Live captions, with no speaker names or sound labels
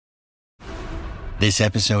This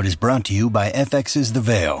episode is brought to you by FX's The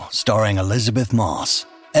Veil, starring Elizabeth Moss.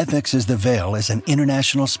 FX's The Veil is an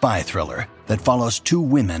international spy thriller that follows two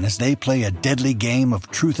women as they play a deadly game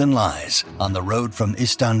of truth and lies on the road from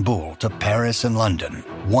Istanbul to Paris and London.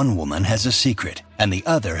 One woman has a secret, and the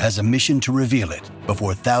other has a mission to reveal it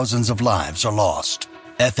before thousands of lives are lost.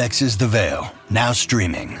 FX's The Veil, now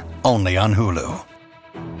streaming, only on Hulu.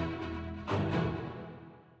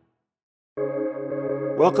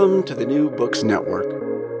 Welcome to the New Books Network.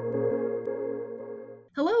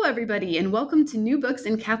 Hello, everybody, and welcome to New Books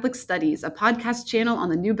in Catholic Studies, a podcast channel on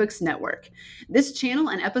the New Books Network. This channel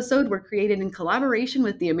and episode were created in collaboration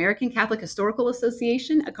with the American Catholic Historical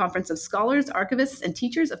Association, a conference of scholars, archivists, and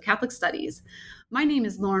teachers of Catholic studies. My name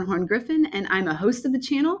is Lauren Horn-Griffin, and I'm a host of the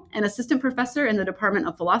channel and assistant professor in the Department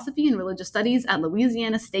of Philosophy and Religious Studies at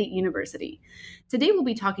Louisiana State University. Today, we'll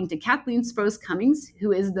be talking to Kathleen Sprose-Cummings,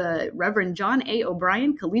 who is the Reverend John A.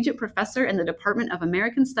 O'Brien Collegiate Professor in the Department of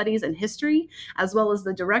American Studies and History, as well as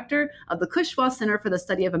the director of the Cushwa Center for the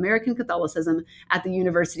Study of American Catholicism at the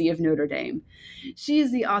University of Notre Dame. She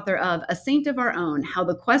is the author of A Saint of Our Own, How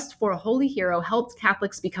the Quest for a Holy Hero Helped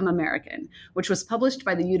Catholics Become American, which was published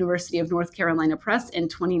by the University of North Carolina Press in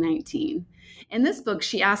 2019. In this book,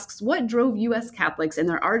 she asks what drove U.S. Catholics in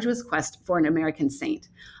their arduous quest for an American saint.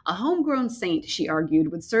 A homegrown saint, she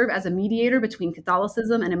argued, would serve as a mediator between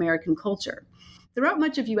Catholicism and American culture. Throughout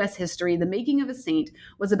much of U.S. history, the making of a saint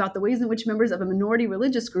was about the ways in which members of a minority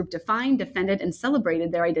religious group defined, defended, and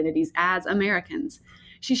celebrated their identities as Americans.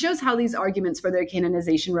 She shows how these arguments for their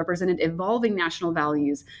canonization represented evolving national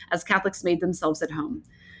values as Catholics made themselves at home.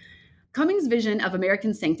 Cummings' vision of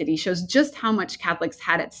American sanctity shows just how much Catholics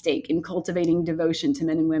had at stake in cultivating devotion to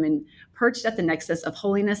men and women perched at the nexus of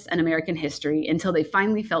holiness and American history until they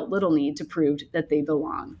finally felt little need to prove that they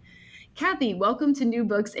belong. Kathy, welcome to New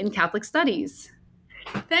Books in Catholic Studies.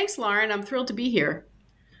 Thanks, Lauren. I'm thrilled to be here.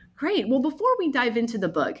 Great. Well, before we dive into the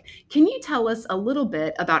book, can you tell us a little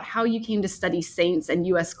bit about how you came to study saints and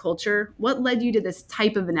U.S. culture? What led you to this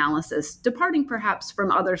type of analysis, departing perhaps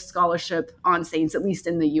from other scholarship on saints, at least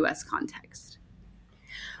in the U.S. context?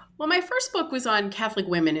 Well, my first book was on Catholic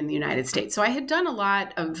women in the United States. So I had done a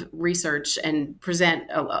lot of research and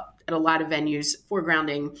present at a lot of venues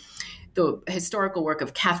foregrounding the historical work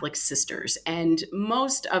of Catholic sisters. And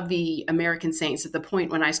most of the American saints at the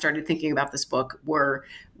point when I started thinking about this book were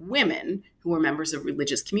women who were members of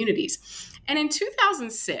religious communities. And in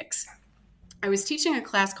 2006, I was teaching a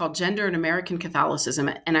class called Gender and American Catholicism,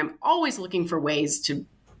 and I'm always looking for ways to,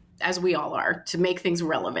 as we all are, to make things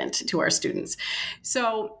relevant to our students.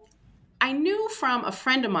 So I knew from a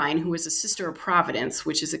friend of mine who was a Sister of Providence,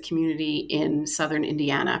 which is a community in southern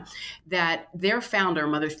Indiana, that their founder,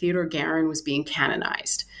 Mother Theodore Guerin, was being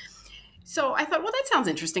canonized. So I thought, well, that sounds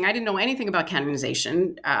interesting. I didn't know anything about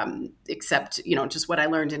canonization, except, just what I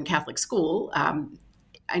learned in Catholic school.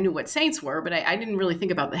 I knew what saints were, but I didn't really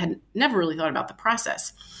think about, had never really thought about the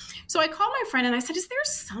process. So I called my friend and I said, is there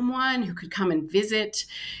someone who could come and visit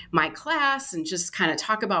my class and just kind of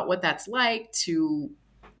talk about what that's like to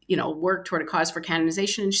work toward a cause for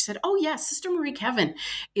canonization? And she said, oh, yes, Sister Marie Kevin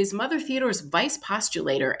is Mother Theodore's vice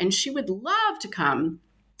postulator, and she would love to come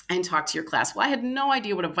and talk to your class. Well, I had no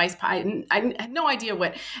idea what I had no idea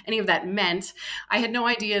what any of that meant. I had no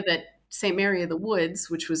idea that St. Mary of the Woods,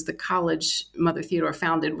 which was the college Mother Theodore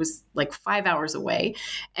founded, was like 5 hours away.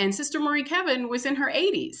 And Sister Marie Kevin was in her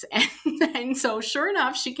 80s. And so sure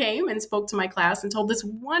enough, she came and spoke to my class and told this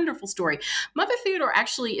wonderful story. Mother Theodore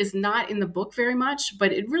actually is not in the book very much,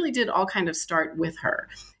 but it really did all kind of start with her.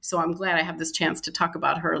 So I'm glad I have this chance to talk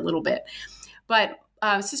about her a little bit. But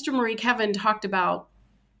Sister Marie Kevin talked about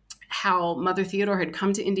how Mother Theodore had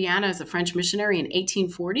come to Indiana as a French missionary in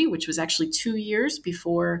 1840, which was actually 2 years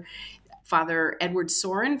before Father Edward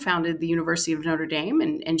Sorin founded the University of Notre Dame,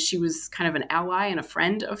 and she was kind of an ally and a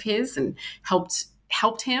friend of his and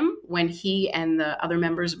helped him when he and the other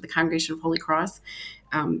members of the Congregation of Holy Cross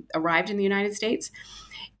arrived in the United States.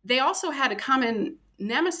 They also had a common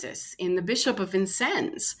nemesis in the Bishop of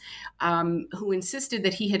Vincennes, who insisted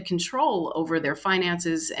that he had control over their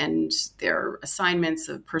finances and their assignments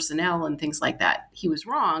of personnel and things like that. He was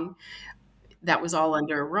wrong. That was all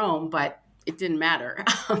under Rome, but it didn't matter.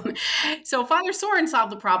 So Father Sorin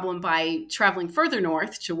solved the problem by traveling further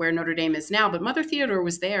north to where Notre Dame is now, but Mother Theodore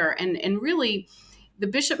was there. And really, the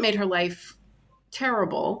bishop made her life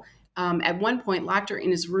terrible. At one point, locked her in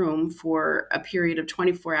his room for a period of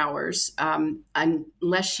 24 hours,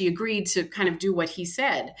 unless she agreed to kind of do what he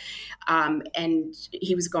said. And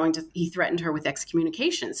he threatened her with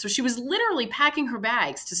excommunication. So she was literally packing her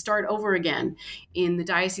bags to start over again in the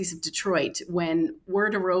Diocese of Detroit when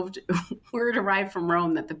word arrived from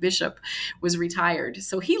Rome that the bishop was retired.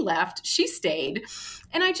 So he left, she stayed.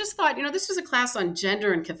 And I just thought, this was a class on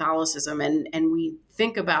gender and Catholicism, and we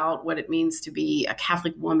think about what it means to be a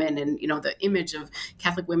Catholic woman and, the image of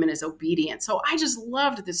Catholic women as obedient. So I just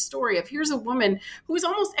loved this story of here's a woman who was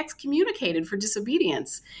almost excommunicated for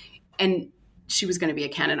disobedience, and she was going to be a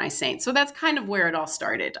canonized saint. So that's kind of where it all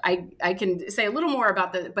started. I can say a little more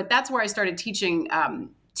about but that's where I started teaching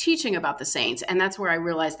about the saints. And that's where I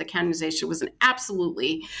realized that canonization was an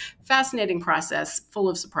absolutely fascinating process full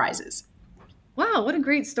of surprises. Wow, what a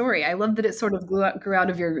great story. I love that it sort of grew out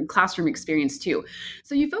of your classroom experience too.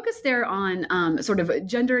 So you focus there on sort of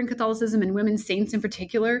gender in Catholicism and women saints in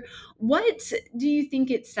particular. What do you think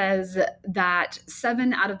it says that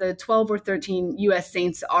 7 out of the 12 or 13 U.S.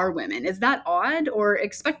 saints are women? Is that odd or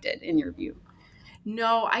expected in your view?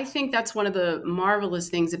 No, I think that's one of the marvelous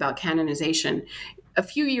things about canonization. A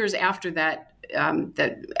few years after that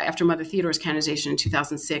after Mother Theodore's canonization in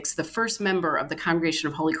 2006, the first member of the Congregation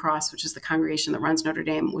of Holy Cross, which is the congregation that runs Notre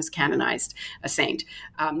Dame, was canonized a saint.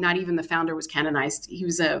 Not even the founder was canonized. He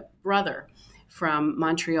was a brother from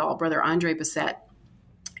Montreal, Brother André Bessette,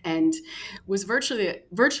 and was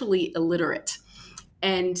virtually illiterate.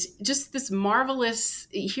 And just this marvelous,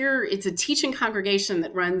 here it's a teaching congregation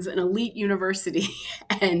that runs an elite university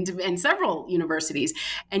and several universities.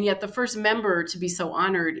 And yet the first member to be so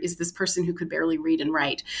honored is this person who could barely read and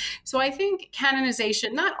write. So I think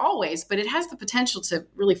canonization, not always, but it has the potential to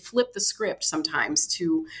really flip the script sometimes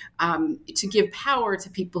to give power to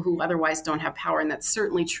people who otherwise don't have power. And that's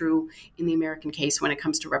certainly true in the American case when it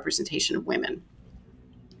comes to representation of women.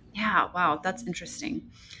 Yeah, wow, that's interesting.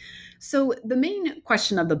 So the main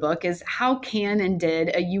question of the book is how can and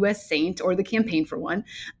did a U.S. saint, or the campaign for one,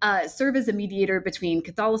 serve as a mediator between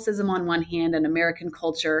Catholicism on one hand and American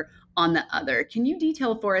culture on the other? Can you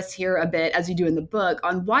detail for us here a bit, as you do in the book,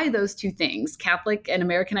 on why those two things, Catholic and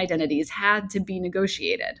American identities, had to be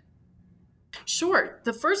negotiated? Sure.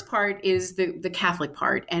 The first part is the Catholic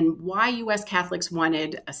part and why U.S. Catholics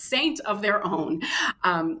wanted a saint of their own.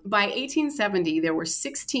 By 1870, there were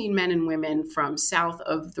 16 men and women from south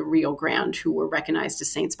of the Rio Grande who were recognized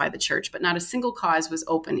as saints by the church, but not a single cause was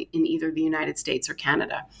open in either the United States or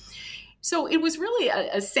Canada. So it was really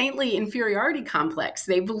a saintly inferiority complex.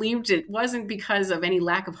 They believed it wasn't because of any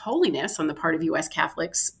lack of holiness on the part of U.S.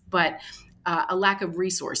 Catholics, but a lack of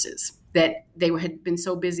resources, that they had been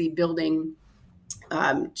so busy building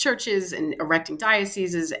churches and erecting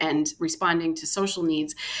dioceses and responding to social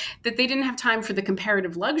needs that they didn't have time for the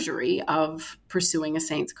comparative luxury of pursuing a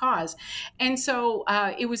saint's cause. And so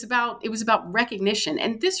it was about recognition.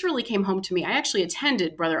 And this really came home to me. I actually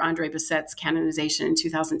attended Brother André Bessette's canonization in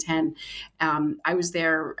 2010. I was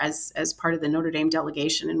there as part of the Notre Dame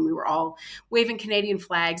delegation, and we were all waving Canadian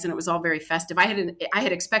flags, and it was all very festive. I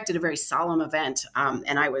had expected a very solemn event,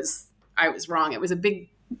 and I was wrong. It was a big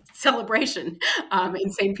celebration in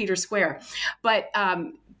St. Peter's Square. But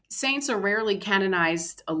saints are rarely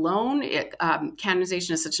canonized alone.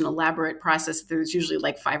 Canonization is such an elaborate process. There's usually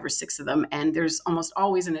like 5 or 6 of them, and there's almost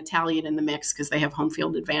always an Italian in the mix because they have home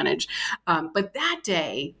field advantage. But that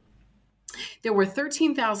day, there were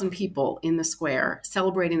 13,000 people in the square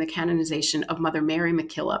celebrating the canonization of Mother Mary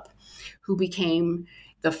MacKillop, who became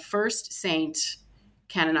the first saint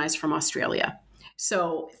canonized from Australia.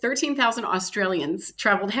 So 13,000 Australians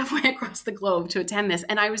traveled halfway across the globe to attend this.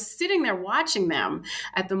 And I was sitting there watching them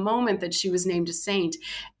at the moment that she was named a saint.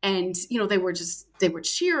 And, they were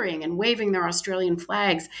cheering and waving their Australian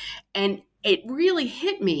flags. And it really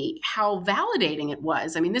hit me how validating it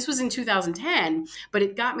was. I mean, this was in 2010, but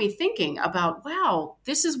it got me thinking about, wow,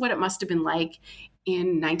 this is what it must have been like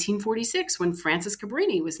in 1946 when Francis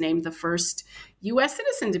Cabrini was named the first U.S.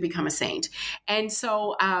 citizen to become a saint. And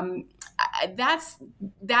so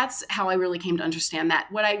that's how I really came to understand that.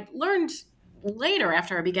 What I learned later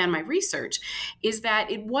after I began my research is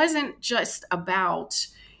that it wasn't just about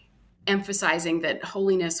emphasizing that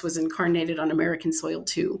holiness was incarnated on American soil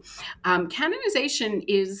too. Canonization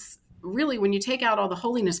is really, when you take out all the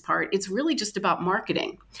holiness part, it's really just about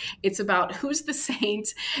marketing. It's about who's the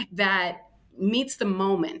saint that meets the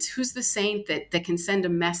moment, who's the saint that can send a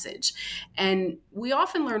message. And we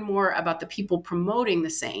often learn more about the people promoting the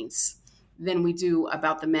saints than we do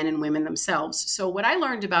about the men and women themselves. So what I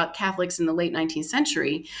learned about Catholics in the late 19th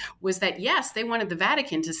century was that, yes, they wanted the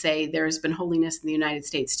Vatican to say there's been holiness in the United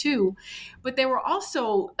States too, but they were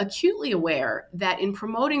also acutely aware that in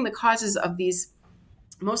promoting the causes of these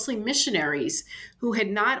mostly missionaries who had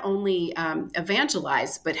not only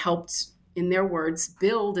evangelized, but helped, in their words,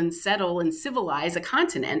 build and settle and civilize a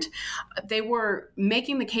continent. They were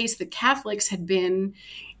making the case that Catholics had been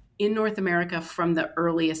in North America from the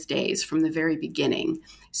earliest days, from the very beginning.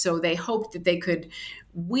 So they hoped that they could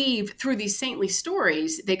weave, through these saintly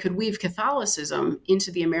stories, they could weave Catholicism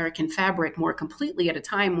into the American fabric more completely at a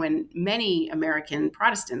time when many American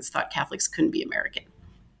Protestants thought Catholics couldn't be American.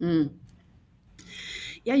 Mm.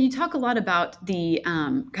 Yeah, you talk a lot about the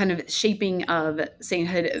kind of shaping of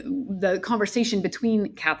sainthood, the conversation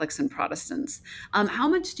between Catholics and Protestants. How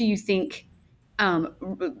much do you think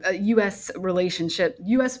U.S. relationship,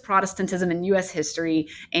 U.S. Protestantism and U.S. history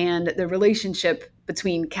and the relationship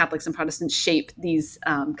between Catholics and Protestants shape these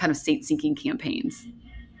kind of saint-seeking campaigns?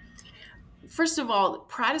 First of all,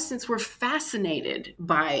 Protestants were fascinated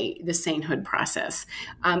by the sainthood process.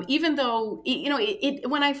 Even though,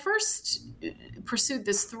 when I first pursued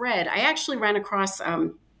this thread, I actually ran across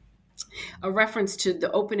a reference to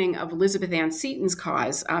the opening of Elizabeth Ann Seton's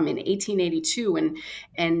cause in 1882.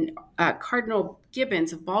 And Cardinal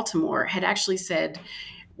Gibbons of Baltimore had actually said,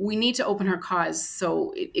 we need to open her cause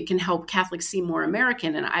so it can help Catholics seem more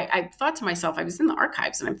American. And I thought to myself, I was in the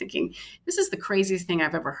archives and I'm thinking, this is the craziest thing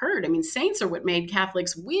I've ever heard. I mean, saints are what made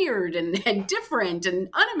Catholics weird and different and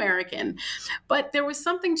un-American. But there was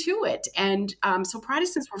something to it. And so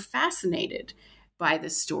Protestants were fascinated by the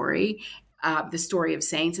story of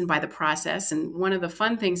saints and by the process. And one of the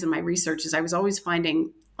fun things in my research is I was always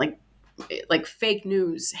finding like fake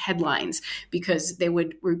news headlines, because they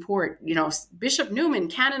would report, Bishop Newman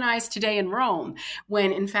canonized today in Rome,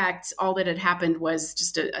 when in fact all that had happened was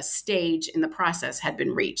just a stage in the process had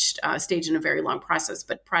been reached, a stage in a very long process.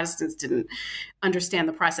 But Protestants didn't understand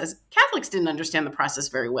the process. Catholics didn't understand the process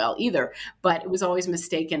very well either, but it was always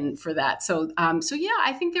mistaken for that. So yeah,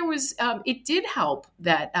 I think there was, it did help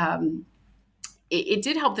that, it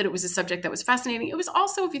did help that it was a subject that was fascinating. It was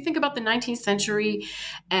also, if you think about the 19th century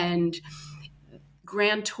and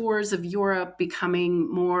grand tours of Europe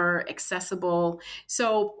becoming more accessible.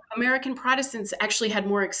 So American Protestants actually had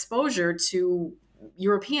more exposure to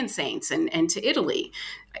European saints and to Italy.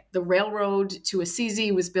 The railroad to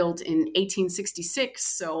Assisi was built in 1866.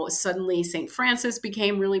 So suddenly St. Francis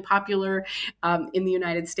became really popular in the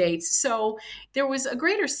United States. So there was a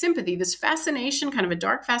greater sympathy, this fascination, kind of a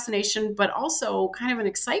dark fascination, but also kind of an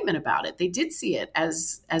excitement about it. They did see it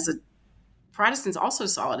as Protestants also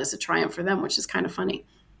saw it as a triumph for them, which is kind of funny.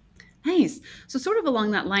 Nice. So sort of along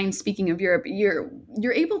that line, speaking of Europe, you're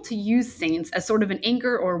able to use saints as sort of an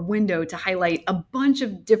anchor or window to highlight a bunch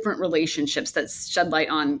of different relationships that shed light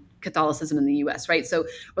on Catholicism in the U.S., right? So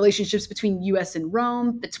relationships between U.S. and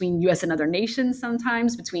Rome, between U.S. and other nations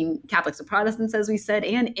sometimes, between Catholics and Protestants, as we said,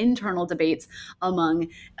 and internal debates among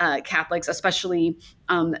Catholics, especially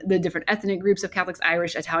the different ethnic groups of Catholics,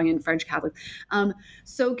 Irish, Italian, French Catholics.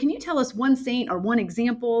 So can you tell us one saint or one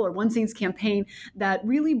example or one saint's campaign that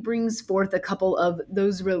really brings forth a couple of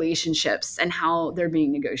those relationships and how they're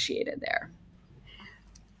being negotiated there?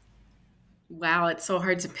 Wow, it's so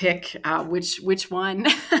hard to pick which one.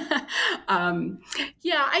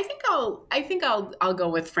 Yeah, I think I'll go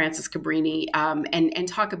with Frances Cabrini and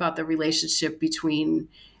talk about the relationship between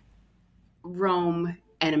Rome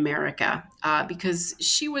and America, because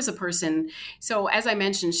she was a person. So as I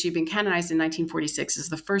mentioned, she'd been canonized in 1946 as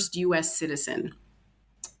the first U.S. citizen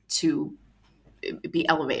to be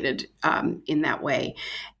elevated in that way.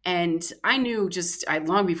 And I knew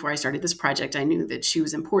long before I started this project, I knew that she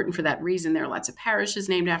was important for that reason. There are lots of parishes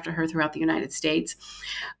named after her throughout the United States.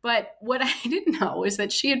 But what I didn't know is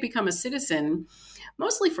that she had become a citizen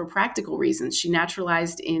mostly for practical reasons. She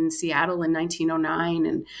naturalized in Seattle in 1909,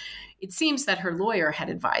 and it seems that her lawyer had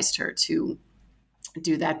advised her to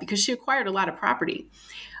do that because she acquired a lot of property.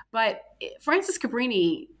 But Frances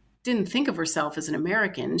Cabrini didn't think of herself as an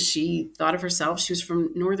American. She thought of herself, she was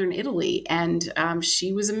from northern Italy, and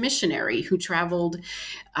she was a missionary who traveled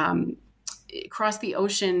across the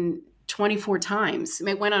ocean 24 times.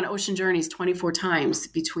 Went on ocean journeys 24 times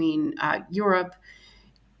between Europe,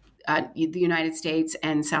 the United States,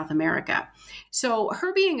 and South America. So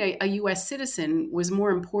her being a U.S. citizen was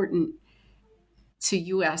more important to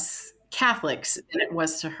U.S. Catholics than it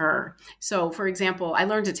was to her. So, for example, I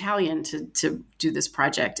learned Italian to do this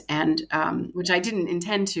project, and which I didn't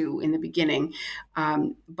intend to in the beginning.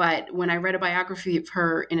 But when I read a biography of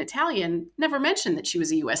her in Italian, never mentioned that she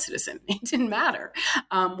was a U.S. citizen. It didn't matter.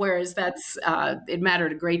 Whereas it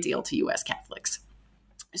mattered a great deal to U.S. Catholics.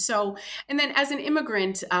 So, and then as an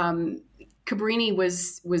immigrant, Cabrini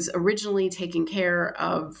was originally taking care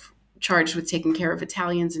of charged with taking care of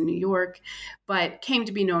Italians in New York, but came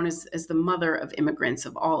to be known as the mother of immigrants,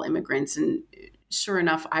 of all immigrants. And sure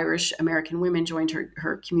enough, Irish American women joined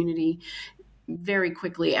her community very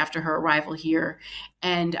quickly after her arrival here.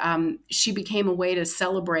 And she became a way to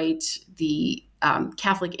celebrate the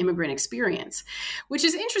Catholic immigrant experience, which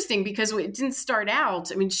is interesting because it didn't start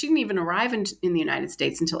out. I mean, she didn't even arrive in the United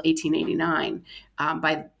States until 1889,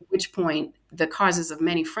 by which point the causes of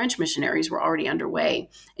many French missionaries were already underway.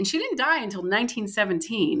 And she didn't die until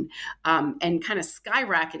 1917, and kind of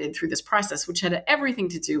skyrocketed through this process, which had everything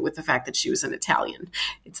to do with the fact that she was an Italian.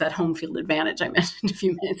 It's that home field advantage I mentioned a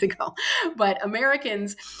few minutes ago. But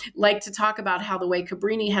Americans like to talk about how the way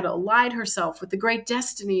Cabrini had allied herself with the great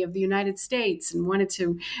destiny of the United States and wanted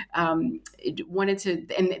to, and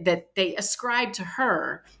that they ascribed to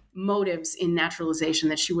her motives in naturalization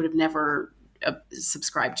that she would have never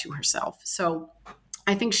subscribed to herself. So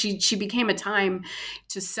I think she became a time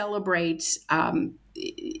to celebrate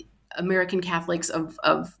American Catholics of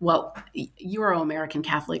Euro-American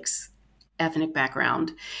Catholics ethnic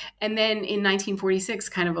background. And then in 1946,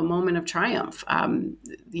 kind of a moment of triumph,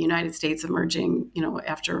 the United States emerging,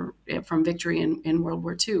 from victory in World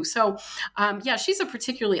War II. So she's a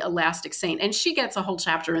particularly elastic saint, and she gets a whole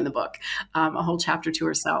chapter in the book, a whole chapter to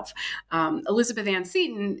herself. Elizabeth Ann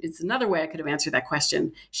Seton is another way I could have answered that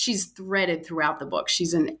question. She's threaded throughout the book.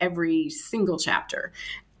 She's in every single chapter.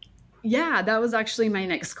 Yeah, that was actually my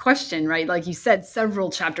next question, right? Like you said, several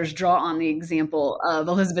chapters draw on the example of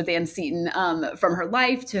Elizabeth Ann Seton, from her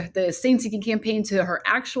life to the saint-seeking campaign to her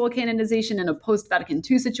actual canonization in a post-Vatican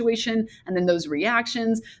II situation, and then those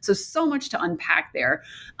reactions. So much to unpack there.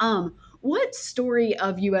 What story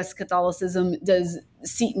of U.S. Catholicism does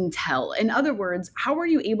Seton tell? In other words, how are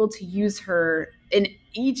you able to use her in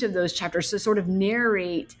each of those chapters to sort of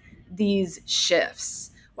narrate these shifts?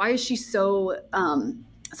 Why is she so...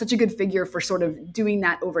 such a good figure for sort of doing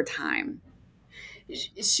that over time?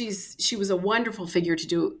 She was a wonderful figure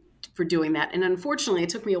for doing that. And unfortunately, it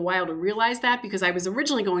took me a while to realize that, because I was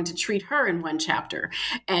originally going to treat her in one chapter.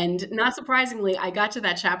 And not surprisingly, I got to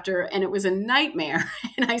that chapter and it was a nightmare.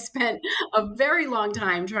 And I spent a very long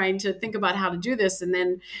time trying to think about how to do this. And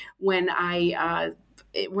then when I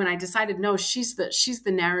decided, no, she's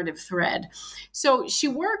the narrative thread. So she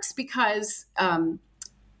works because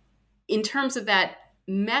in terms of that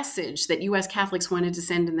message that U.S. Catholics wanted to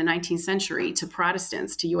send in the 19th century to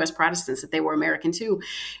Protestants, to U.S. Protestants, that they were American too,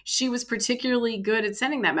 she was particularly good at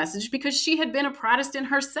sending that message because she had been a Protestant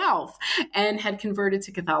herself and had converted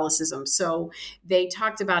to Catholicism. So they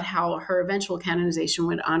talked about how her eventual canonization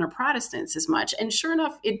would honor Protestants as much. And sure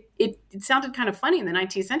enough, it sounded kind of funny in the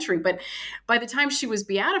 19th century, but by the time she was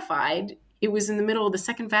beatified, it was in the middle of the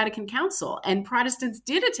Second Vatican Council, and Protestants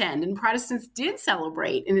did attend and Protestants did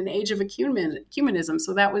celebrate in an age of ecumenism.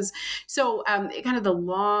 So that was kind of the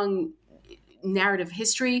long narrative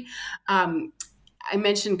history. I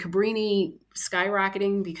mentioned Cabrini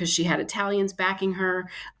skyrocketing because she had Italians backing her.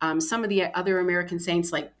 Some of the other American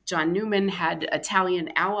saints, like John Newman, had Italian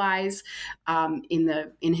allies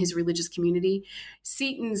in his religious community.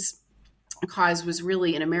 Seton's cause was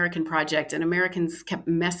really an American project, and Americans kept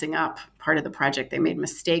messing up part of the project. They made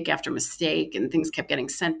mistake after mistake, and things kept getting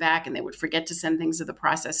sent back, and they would forget to send things to the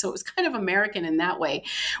process. So it was kind of American in that way.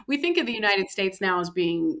 We think of the United States now as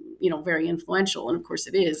being, very influential, and of course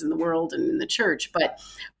it is in the world and in the church. But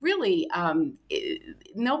really,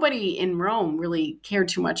 nobody in Rome really cared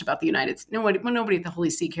too much about the United States. Nobody at the Holy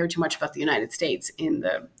See cared too much about the United States in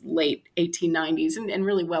the late 1890s and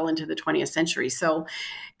really well into the 20th century. So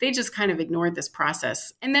they just kind of ignored this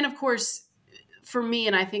process. And then, of course, for me,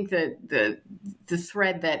 and I think that the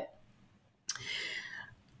thread that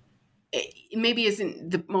maybe isn't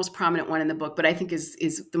the most prominent one in the book, but I think is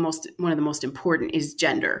one of the most important, is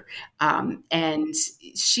gender. And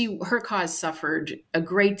her cause suffered a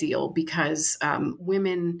great deal because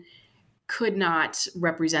women could not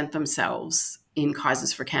represent themselves in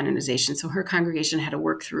causes for canonization. So her congregation had to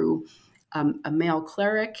work through a male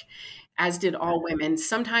cleric, as did all women.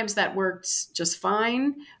 Sometimes that worked just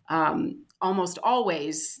fine. Almost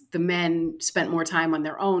always, the men spent more time on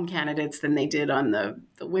their own candidates than they did on the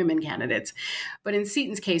women candidates. But in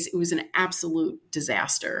Seton's case, it was an absolute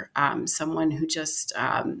disaster. Someone who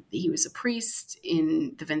he was a priest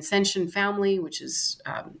in the Vincentian family, which is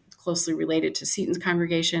closely related to Seton's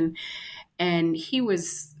congregation. And he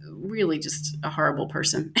was really just a horrible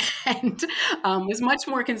person and was much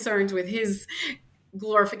more concerned with his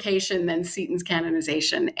glorification than Seton's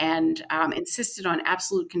canonization, and insisted on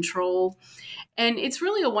absolute control. And it's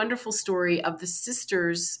really a wonderful story of the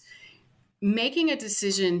sisters making a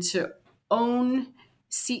decision to own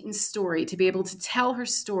Seton's story, to be able to tell her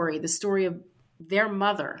story, the story of their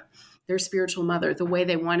mother, their spiritual mother, the way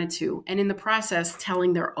they wanted to, and in the process,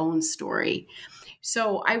 telling their own story.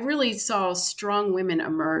 So I really saw strong women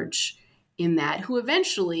emerge in that, who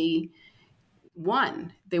eventually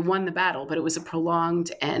won. They won the battle, but it was a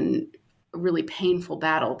prolonged and really painful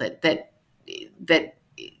battle that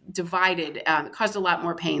divided, caused a lot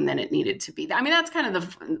more pain than it needed to be. I mean, that's kind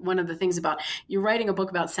of one of the things about you're writing a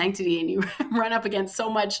book about sanctity, and you run up against so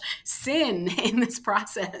much sin in this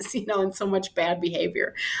process, and so much bad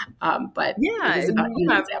behavior. But yeah, it is about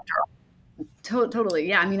humans after all. Totally.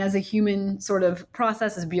 Yeah. I mean, as a human sort of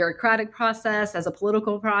process, as a bureaucratic process, as a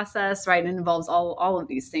political process, right? It involves all of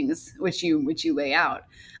these things, which you lay out.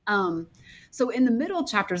 So in the middle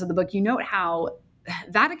chapters of the book, you note how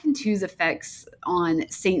Vatican II's effects on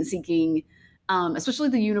saint seeking, especially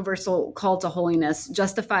the universal call to holiness,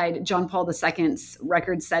 justified John Paul II's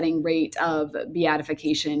record-setting rate of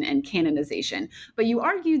beatification and canonization. But you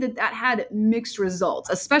argue that had mixed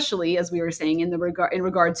results, especially, as we were saying, in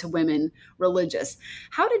regard to women religious.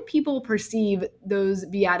 How did people perceive those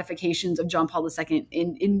beatifications of John Paul II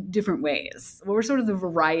in different ways? What were sort of the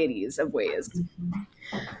varieties of ways?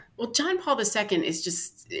 Well, John Paul II is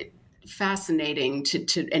just fascinating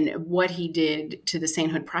to and what he did to the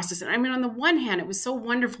sainthood process. And I mean, on the one hand, it was so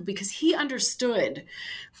wonderful because he understood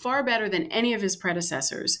far better than any of his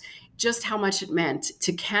predecessors just how much it meant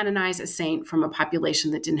to canonize a saint from a population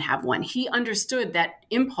that didn't have one. He understood that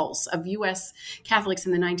impulse of U.S. Catholics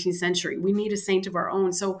in the 19th century. We need a saint of our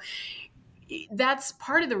own. So that's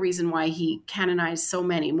part of the reason why he canonized so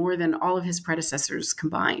many, more than all of his predecessors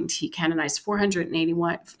combined. He canonized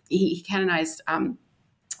 481. He canonized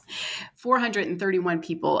 431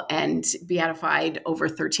 people and beatified over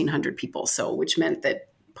 1,300 people. So, which meant that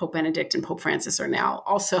Pope Benedict and Pope Francis are now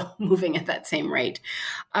also moving at that same rate.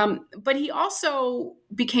 But he also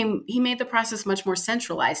he made the process much more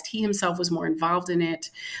centralized. He himself was more involved in it.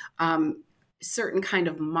 Certain kind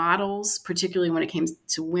of models, particularly when it came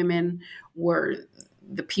to women, were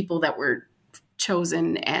the people that were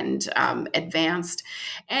chosen and advanced.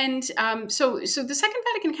 And so the Second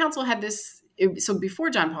Vatican Council had this, so before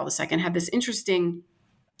John Paul II, had this interesting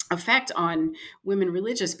effect on women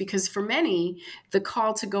religious, because for many, the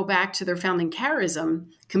call to go back to their founding charism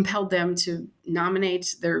compelled them to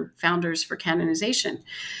nominate their founders for canonization.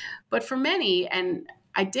 But for many, and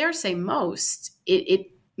I dare say most,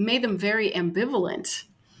 it made them very ambivalent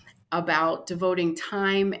about devoting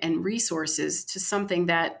time and resources to something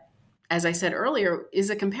that, as I said earlier, is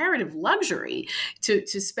a comparative luxury to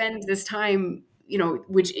spend this time,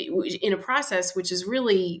 which in a process which is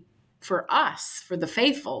really for us, for the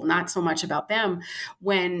faithful, not so much about them,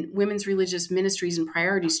 when women's religious ministries and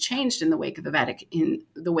priorities changed in the wake of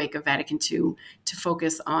Vatican II to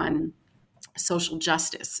focus on social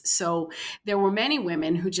justice. So there were many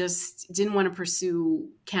women who just didn't want to pursue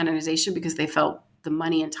canonization because they felt the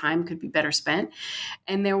money and time could be better spent.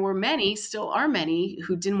 And there were many, still are many,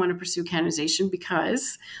 who didn't want to pursue canonization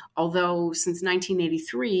because, although since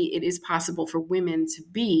 1983, it is possible for women to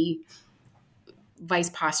be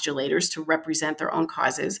vice postulators, to represent their own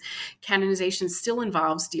causes, canonization still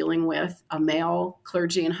involves dealing with a male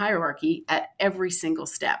clergy and hierarchy at every single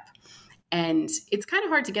step. And it's kind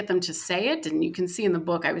of hard to get them to say it. And you can see in the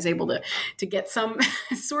book, I was able to get some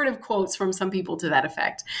sort of quotes from some people to that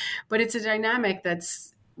effect. But it's a dynamic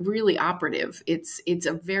that's really operative. It's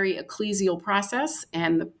a very ecclesial process,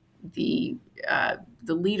 and the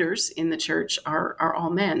leaders in the church are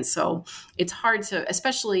all men. So it's hard to,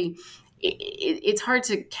 especially, it's hard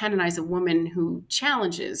to canonize a woman who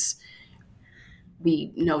challenges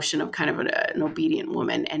the notion of kind of an obedient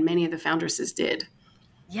woman. And many of the foundresses did.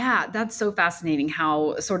 Yeah, that's so fascinating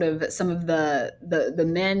how sort of some of the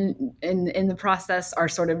men in the process are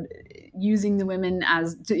sort of using the women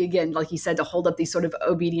as, again, like you said, to hold up these sort of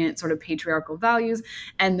obedient, sort of patriarchal values.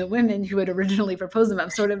 And the women who had originally proposed them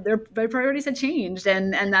have sort of, their priorities had changed.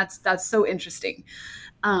 And that's so interesting.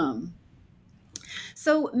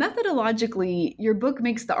 So methodologically, your book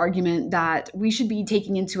makes the argument that we should be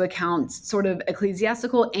taking into account sort of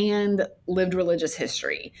ecclesiastical and lived religious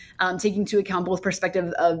history, taking into account both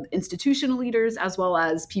perspectives of institutional leaders as well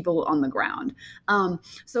as people on the ground.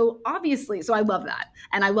 So obviously, so I love that.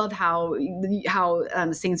 And I love how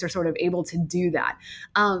saints are sort of able to do that.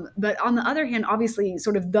 But on the other hand, obviously,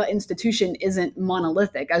 sort of the institution isn't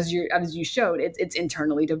monolithic, as you showed. It's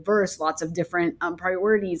internally diverse, lots of different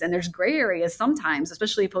priorities, and there's gray areas sometimes,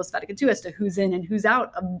 especially post-Vatican II, as to who's in and who's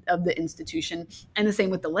out of the institution, and the same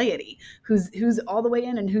with the laity, who's all the way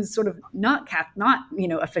in and who's sort of not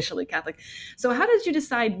officially Catholic. So how did you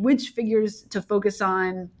decide which figures to focus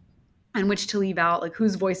on and which to leave out, like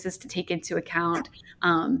whose voices to take into account?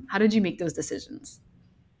 How did you make those decisions?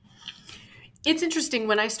 It's interesting.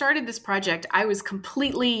 When I started this project, I was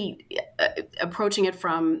completely approaching it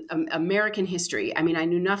from American history. I mean, I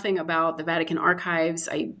knew nothing about the Vatican archives.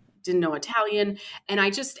 I didn't know Italian, and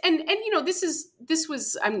I just and this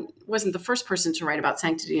was I wasn't the first person to write about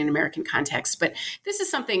sanctity in American context, but this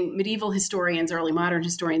is something medieval historians, early modern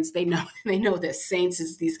historians, they know this. Saints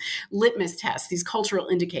is these litmus tests, these cultural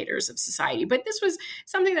indicators of society. But this was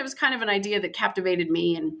something that was kind of an idea that captivated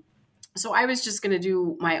me, and so I was just going to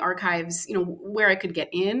do my archives, where I could get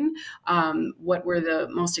in, what were the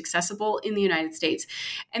most accessible in the United States.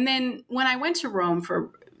 And then when I went to Rome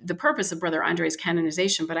for the purpose of Brother Andre's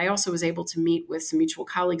canonization, but I also was able to meet with some mutual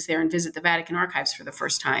colleagues there and visit the Vatican archives for the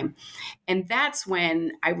first time. And that's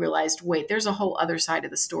when I realized, wait, there's a whole other side of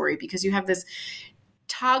the story, because you have this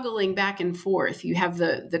toggling back and forth. You have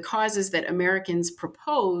the causes that Americans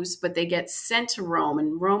propose, but they get sent to Rome,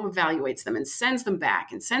 and Rome evaluates them and sends them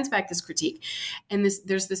back and sends back this critique. And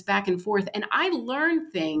there's this back and forth. And I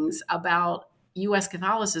learned things about U.S.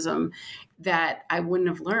 Catholicism that I wouldn't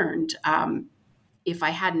have learned if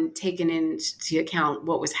I hadn't taken into account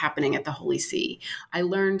what was happening at the Holy See. I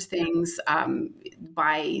learned things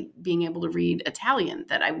by being able to read Italian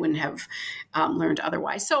that I wouldn't have learned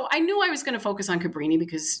otherwise. So I knew I was going to focus on Cabrini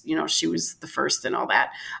because, she was the first and all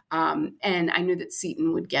that. And I knew that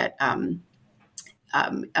Seton would get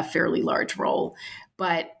a fairly large role.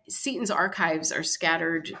 But Seton's archives are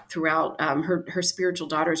scattered throughout. Her spiritual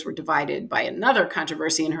daughters were divided by another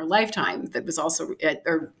controversy in her lifetime that was also,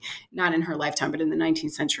 or not in her lifetime, but in the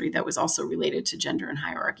 19th century, that was also related to gender and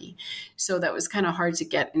hierarchy. So that was kind of hard to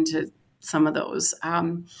get into some of those.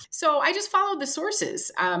 So I just followed the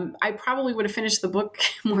sources. I probably would have finished the book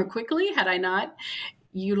more quickly had I not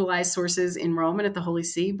utilized sources in Rome and at the Holy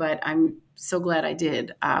See, but I'm so glad I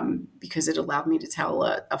did, because it allowed me to tell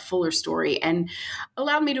a fuller story and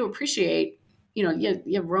allowed me to appreciate,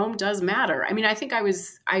 Rome does matter. I mean, I think I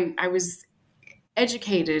was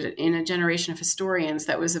educated in a generation of historians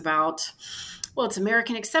that was about, well, it's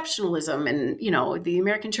American exceptionalism, and, the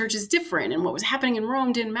American church is different, and what was happening in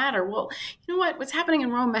Rome didn't matter. Well, you know what? What's happening in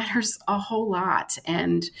Rome matters a whole lot.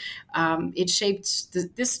 And it shaped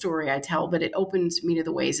this story I tell, but it opened me to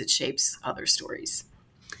the ways it shapes other stories.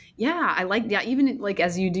 Yeah, I like that. Even like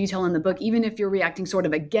as you detail in the book, even if you're reacting sort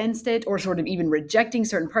of against it or sort of even rejecting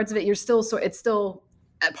certain parts of it, it's still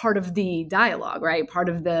a part of the dialogue, right? Part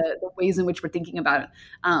of the ways in which we're thinking about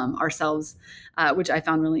ourselves, which I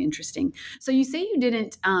found really interesting. So you say you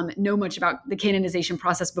didn't know much about the canonization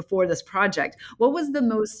process before this project. What was the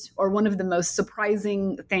most, or one of the most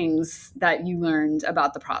surprising things that you learned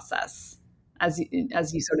about the process as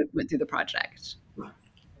you sort of went through the project?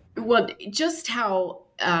 Well, just how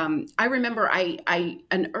I remember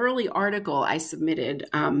an early article I submitted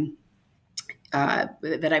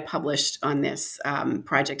that I published on this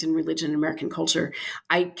project in Religion and American Culture.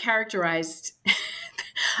 I characterized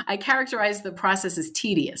the process as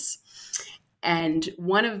tedious. And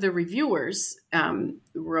one of the reviewers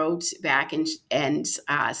wrote back and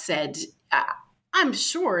said, I'm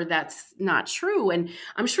sure that's not true. And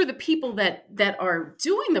I'm sure the people that are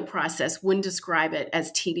doing the process wouldn't describe it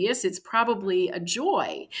as tedious. It's probably a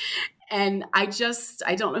joy. And I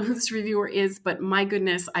don't know who this reviewer is, but my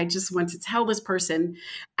goodness, I just want to tell this person,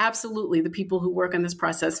 absolutely, the people who work on this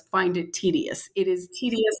process find it tedious. It is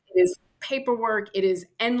tedious. It is paperwork. It is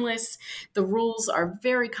endless. The rules are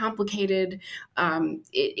very complicated.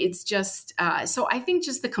 It's just, so I think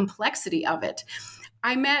just the complexity of it.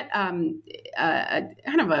 I met a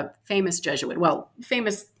kind of a famous Jesuit, well,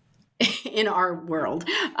 famous in our world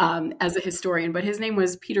as a historian, but his name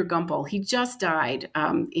was Peter Gumpel. He just died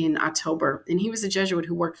in October, and he was a Jesuit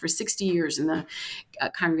who worked for 60 years in the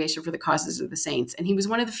Congregation for the Causes of the Saints. And he was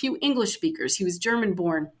one of the few English speakers. He was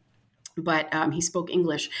German-born, but he spoke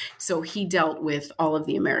English, so he dealt with all of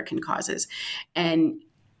the American causes. And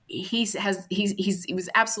he was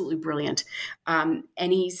absolutely brilliant. And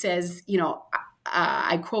he says,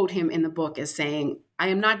 I quote him in the book as saying, I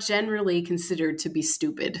am not generally considered to be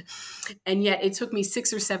stupid. And yet it took me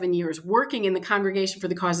 6 or 7 years working in the Congregation for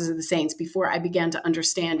the Causes of the Saints before I began to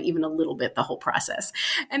understand even a little bit the whole process.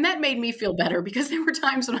 And that made me feel better, because there were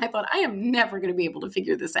times when I thought, I am never going to be able to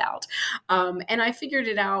figure this out. And I figured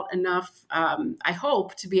it out enough, I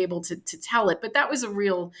hope, to be able to tell it. But that was a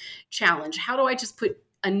real challenge. How do I just put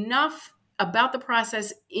enough about the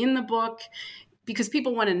process in the book, because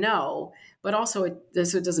people want to know, but also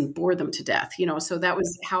so it doesn't bore them to death, So that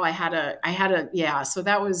was how so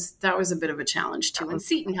that was a bit of a challenge too. And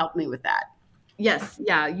Seton helped me with that. Yes,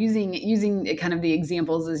 yeah, using kind of the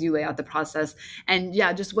examples as you lay out the process, and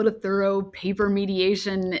yeah, just what a thorough paper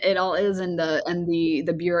mediation it all is, and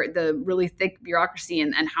the really thick bureaucracy,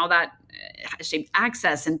 and how that shaped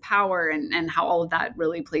access and power, and how all of that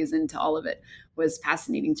really plays into all of it was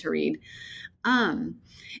fascinating to read. Um,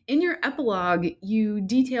 in your epilogue, you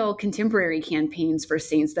detail contemporary campaigns for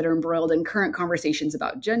saints that are embroiled in current conversations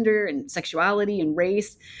about gender and sexuality and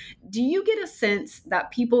race. Do you get a sense that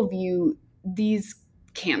people view these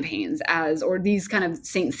campaigns as, or these kind of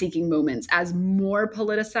saint seeking moments, as more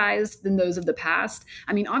politicized than those of the past?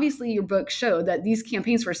 I mean, obviously, your book showed that these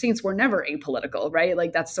campaigns for saints were never apolitical, right?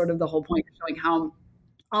 Like, that's sort of the whole point of showing how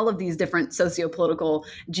all of these different socio-political,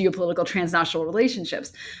 geopolitical, transnational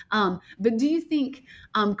relationships. But do you think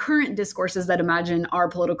current discourses that imagine our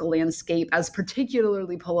political landscape as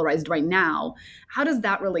particularly polarized right now, how does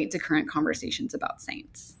that relate to current conversations about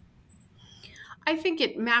saints? I think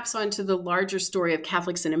it maps onto the larger story of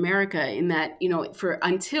Catholics in America, in that, for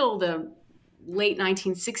until the late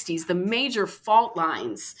 1960s, the major fault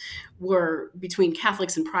lines were between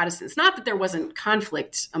Catholics and Protestants. Not that there wasn't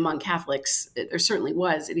conflict among Catholics, there certainly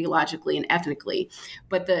was ideologically and ethnically,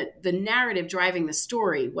 but the narrative driving the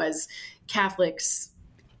story was Catholics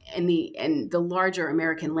and the larger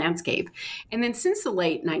American landscape. And then since the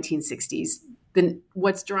late 1960s, then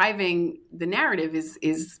what's driving the narrative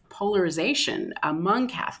is polarization among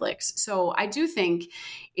Catholics. So I do think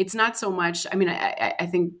it's not so much, I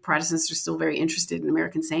think Protestants are still very interested in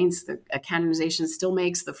American saints. A canonization still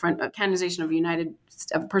makes the front, a canonization of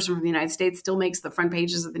a person from the United States still makes the front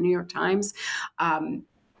pages of the New York Times.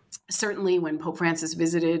 Certainly when Pope Francis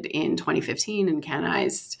visited in 2015 and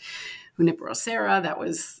canonized Junipero Serra, that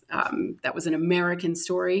was an American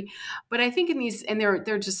story. But I think in these, and there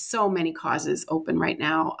are just so many causes open right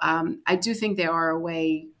now. I do think there are a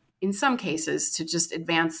way, in some cases, to just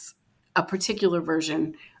advance a particular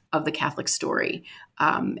version of the Catholic story,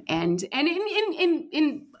 and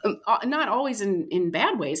in not always in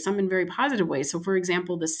bad ways, some in very positive ways. So, for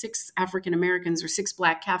example, the 6 African Americans or 6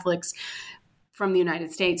 Black Catholics from the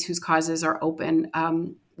United States whose causes are open.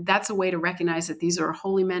 That's a way to recognize that these are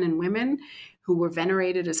holy men and women who were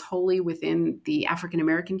venerated as holy within the African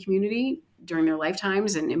American community during their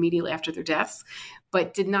lifetimes and immediately after their deaths,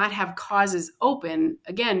 but did not have causes open,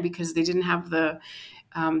 again, because they didn't have the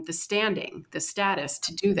standing, the status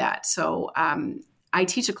to do that. So I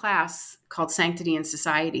teach a class called Sanctity in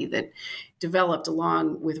Society that developed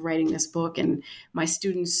along with writing this book, and my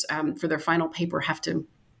students for their final paper have to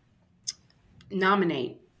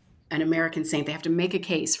nominate an American saint. They have to make a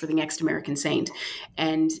case for the next American saint.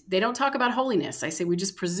 And they don't talk about holiness. I say we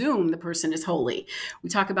just presume the person is holy. We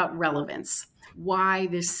talk about relevance. Why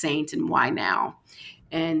this saint and why now?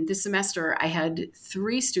 And this semester, I had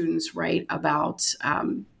 3 students write about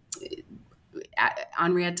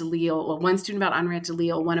Henriette DeLille. Well, one student about Henriette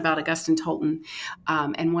DeLille, one about Augustine Tolton,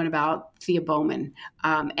 and one about Thea Bowman.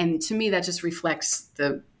 And to me, that just reflects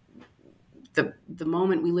the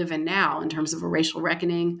moment we live in now in terms of a racial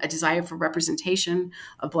reckoning, a desire for representation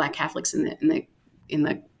of Black Catholics in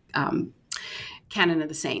the canon of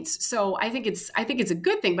the saints. So I think it's a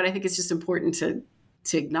good thing, but I think it's just important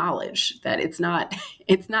to acknowledge that it's not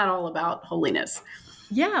all about holiness.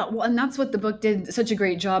 Yeah, well, and that's what the book did such a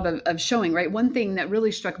great job of showing, right? One thing that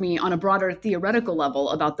really struck me on a broader theoretical level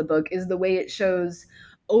about the book is the way it shows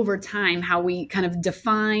over time how we kind of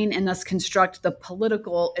define and thus construct the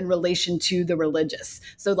political in relation to the religious.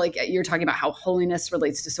 So like you're talking about how holiness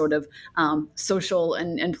relates to sort of social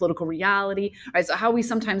and political reality, right? So how we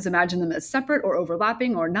sometimes imagine them as separate or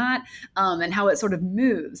overlapping or not, and how it sort of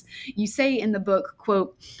moves. You say in the book,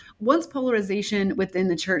 quote, "Once polarization within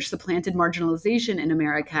the church supplanted marginalization in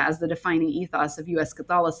America as the defining ethos of U.S.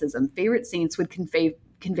 Catholicism, favorite saints would convey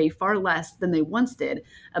far less than they once did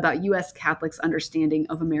about U.S. Catholics' understanding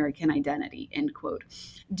of American identity," end quote.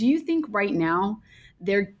 Do you think right now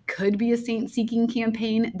there could be a saint-seeking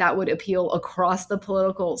campaign that would appeal across the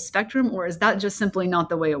political spectrum, or is that just simply not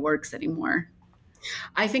the way it works anymore?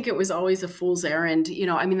 I think it was always a fool's errand.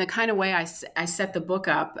 The kind of way I set the book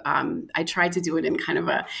up, I tried to do it in kind of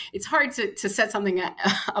it's hard to set something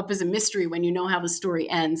up as a mystery when you know how the story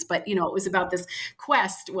ends. But, it was about this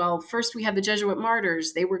quest. Well, first we had the Jesuit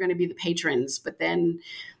martyrs. They were going to be the patrons, but then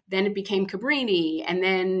it became Cabrini. And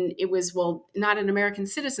then it was, not an American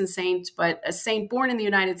citizen saint, but a saint born in the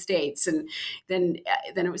United States. And then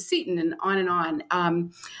it was Seton and on and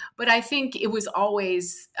on. But I think it was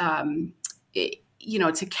always,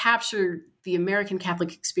 to capture the American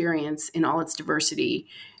Catholic experience in all its diversity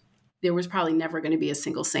there was probably never going to be a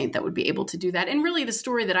single saint that would be able to do that. And really, the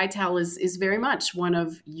story that I tell is very much one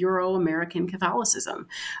of Euro-American Catholicism.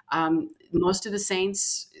 Most of the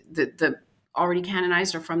saints, the already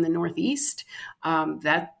canonized, are from the Northeast.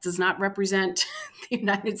 That does not represent the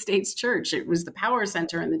United States Church. It was the power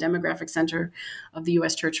center and the demographic center of the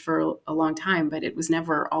U.S. Church for a long time, but it was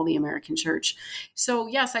never all the American Church. So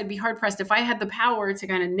yes, I'd be hard pressed if I had the power to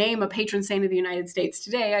kind of name a patron saint of the United States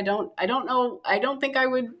today. I don't know. I don't think I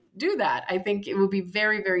would do that. I think it would be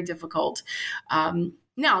very, very difficult.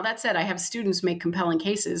 Now, that said, I have students make compelling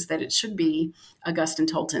cases that it should be Augustine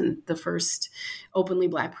Tolton, the first openly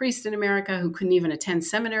Black priest in America who couldn't even attend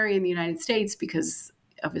seminary in the United States because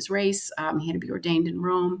of his race. He had to be ordained in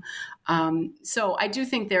Rome. So I do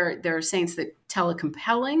think there are saints that tell a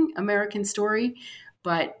compelling American story,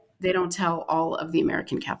 but they don't tell all of the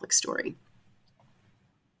American Catholic story.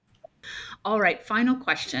 All right, final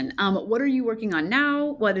question. What are you working on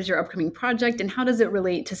now? What is your upcoming project? And how does it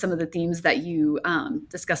relate to some of the themes that you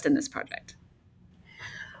discussed in this project?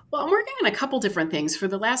 Well, I'm working on a couple different things. For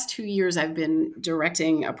the last 2 years, I've been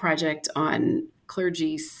directing a project on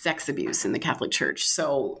clergy sex abuse in the Catholic Church.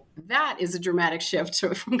 So that is a dramatic shift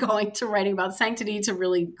from going to writing about sanctity to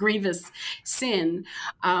really grievous sin.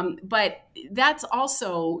 But that's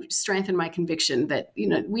also strengthened my conviction that,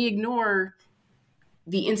 we ignore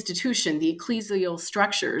the institution, the ecclesial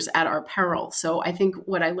structures at our peril. So I think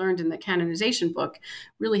what I learned in the canonization book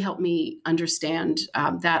really helped me understand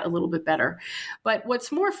that a little bit better. But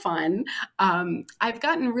what's more fun, I've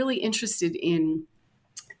gotten really interested in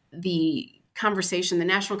the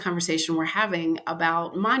national conversation we're having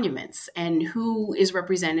about monuments and who is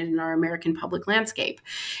represented in our American public landscape.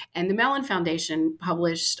 And the Mellon Foundation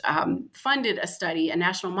funded a study, a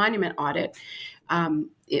national monument audit,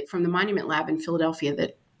 from the Monument Lab in Philadelphia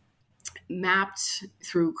that mapped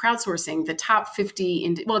through crowdsourcing the top 50,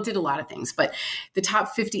 it did a lot of things, but the top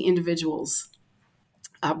 50 individuals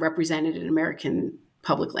represented in American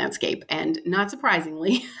public landscape. And not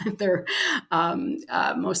surprisingly, they're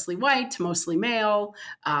mostly white, mostly male.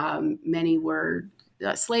 Many were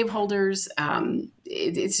slaveholders.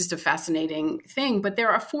 It's just a fascinating thing. But there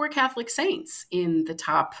are 4 Catholic saints in the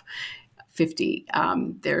top 50.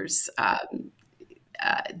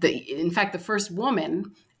 In fact, the first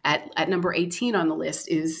woman at number 18 on the list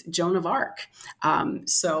is Joan of Arc.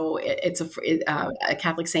 So it's a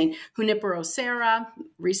Catholic saint. Junipero Serra,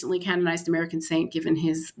 recently canonized American saint, given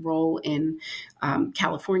his role in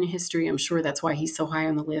California history. I'm sure that's why he's so high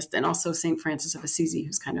on the list. And also St. Francis of Assisi,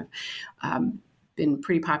 who's kind of been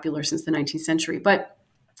pretty popular since the 19th century. But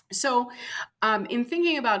so in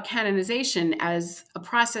thinking about canonization as a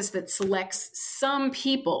process that selects some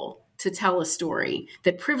people to tell a story,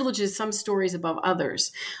 that privileges some stories above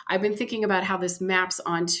others, I've been thinking about how this maps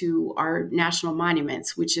onto our national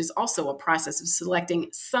monuments, which is also a process of selecting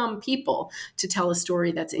some people to tell a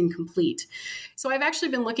story that's incomplete. So I've actually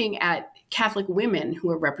been looking at Catholic women who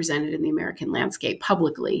are represented in the American landscape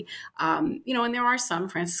publicly. And there are some.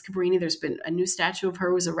 Frances Cabrini, there's been a new statue of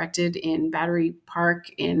her was erected in Battery Park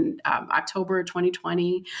in October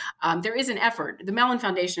 2020. There is an effort. The Mellon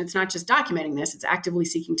Foundation, it's not just documenting this, it's actively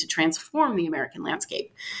seeking to transform the American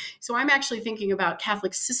landscape. So I'm actually thinking about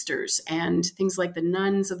Catholic sisters and things like the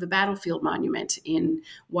Nuns of the Battlefield Monument in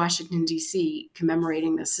Washington, D.C.,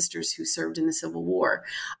 commemorating the sisters who served in the Civil War.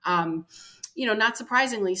 Not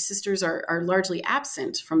surprisingly, sisters are largely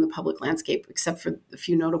absent from the public landscape, except for a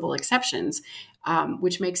few notable exceptions,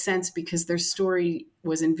 which makes sense because their story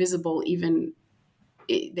was invisible.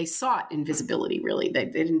 They sought invisibility, really. They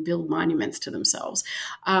didn't build monuments to themselves.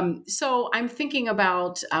 So I'm thinking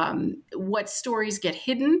about what stories get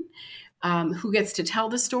hidden, who gets to tell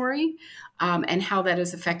the story, and how that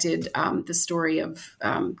has affected the story of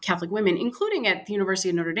Catholic women, including at the University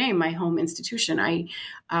of Notre Dame, my home institution. I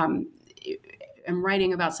am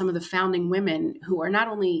writing about some of the founding women who are not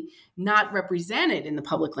only not represented in the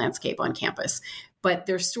public landscape on campus, but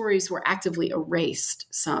their stories were actively erased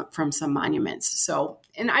from some monuments. So,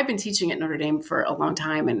 and I've been teaching at Notre Dame for a long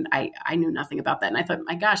time, and I knew nothing about that. And I thought,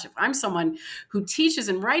 my gosh, if I'm someone who teaches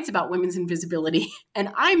and writes about women's invisibility and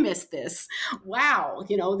I miss this, wow,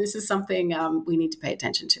 this is something we need to pay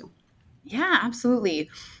attention to. Yeah,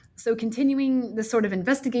 absolutely. So continuing this sort of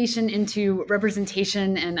investigation into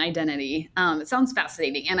representation and identity. It sounds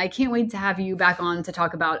fascinating, and I can't wait to have you back on to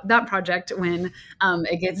talk about that project when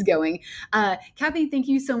it gets going. Kathy, thank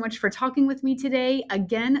you so much for talking with me today.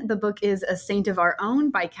 Again, the book is A Saint of Our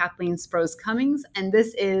Own by Kathleen Sprouse Cummings, and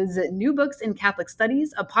this is New Books in Catholic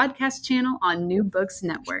Studies, a podcast channel on New Books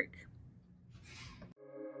Network.